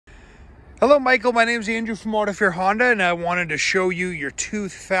Hello, Michael. My name is Andrew from AutoFair Honda, and I wanted to show you your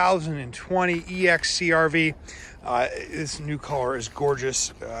 2020 EX-CR-V. This new color is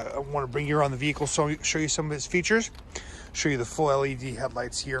gorgeous. I want to bring you around the vehicle, so show you some of its features. Show you the full LED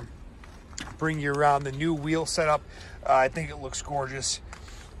headlights here. Bring you around the new wheel setup. I think it looks gorgeous.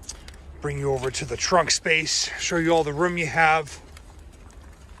 Bring you over to the trunk space. Show you all the room you have.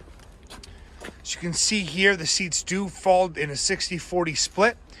 As you can see here, the seats do fall in a 60-40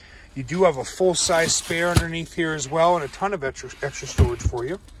 split. You do have a full-size spare underneath here as well, and a ton of extra storage for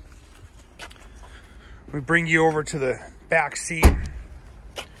you. We bring you over to the back seat.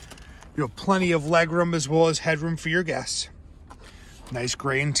 You have plenty of legroom as well as headroom for your guests. Nice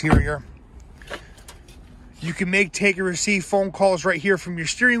gray interior. You can make, take, and receive phone calls right here from your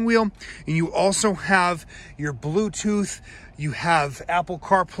steering wheel. And you also have your Bluetooth. You have Apple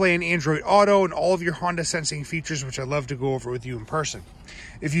CarPlay and Android Auto and all of your Honda sensing features, which I'd love to go over with you in person.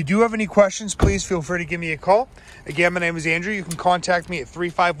 If you do have any questions, please feel free to give me a call. Again, my name is Andrew. You can contact me at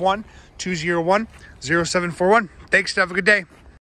 351-201-0741. Thanks. Have a good day.